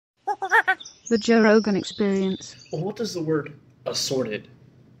The Joe Rogan experience. Well, what does the word assorted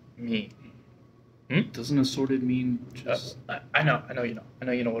mean? Doesn't assorted mean just... I know you know. I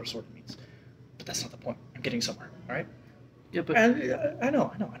know you know what assorted means. But that's not the point. I'm getting somewhere, all right? Yeah, but... And I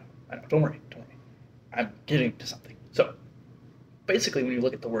know. Don't worry. I'm getting to something. So, basically, when you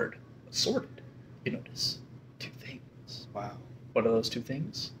look at the word assorted, you notice two things. Wow. What are those two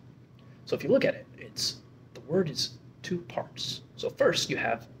things? So if you look at it, the word is two parts. So first you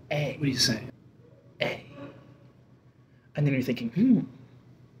have A. What are you saying? A. And then you're thinking,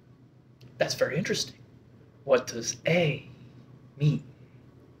 that's very interesting. What does A mean?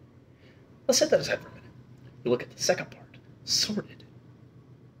 Let's set that aside for a minute. You look at the second part, sorted.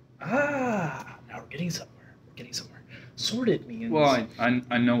 Now we're getting somewhere. Sorted means... Well,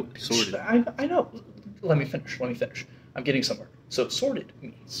 I know sorted. I know. Let me finish. I'm getting somewhere. So sorted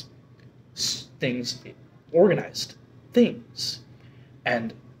means things, organized things.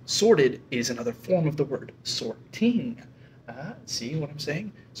 And sorted is another form of the word sorting. See what I'm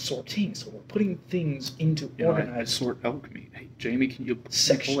saying? Sorting. So we're putting things into organized... I sort elk meat. Hey, Jamie, can you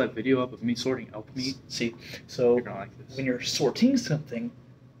Section. pull that video up of me sorting elk meat? See, so You're gonna like this. when you're sorting something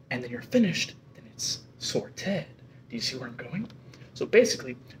and then you're finished, then it's sorted. Do you see where I'm going? So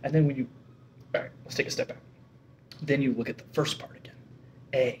basically, and then when you... All right, let's take a step back. Then you look at the first part again.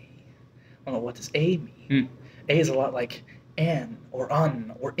 A. Well, what does A mean? A is a lot like an or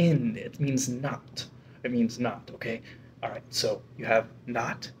un or in. It means not. It means not, okay? All right, so you have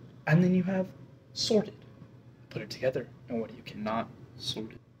not, and then you have sorted. Put it together, and what do you get? Not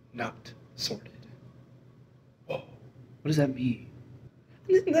sorted. Not sorted. Whoa. What does that mean?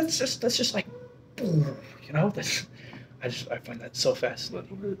 That's just like, you know, I find that so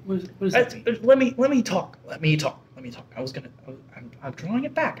fascinating. What does that mean? Let me talk. I'm drawing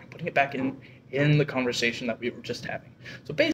it back. I'm putting it back in the conversation that we were just having. So basically,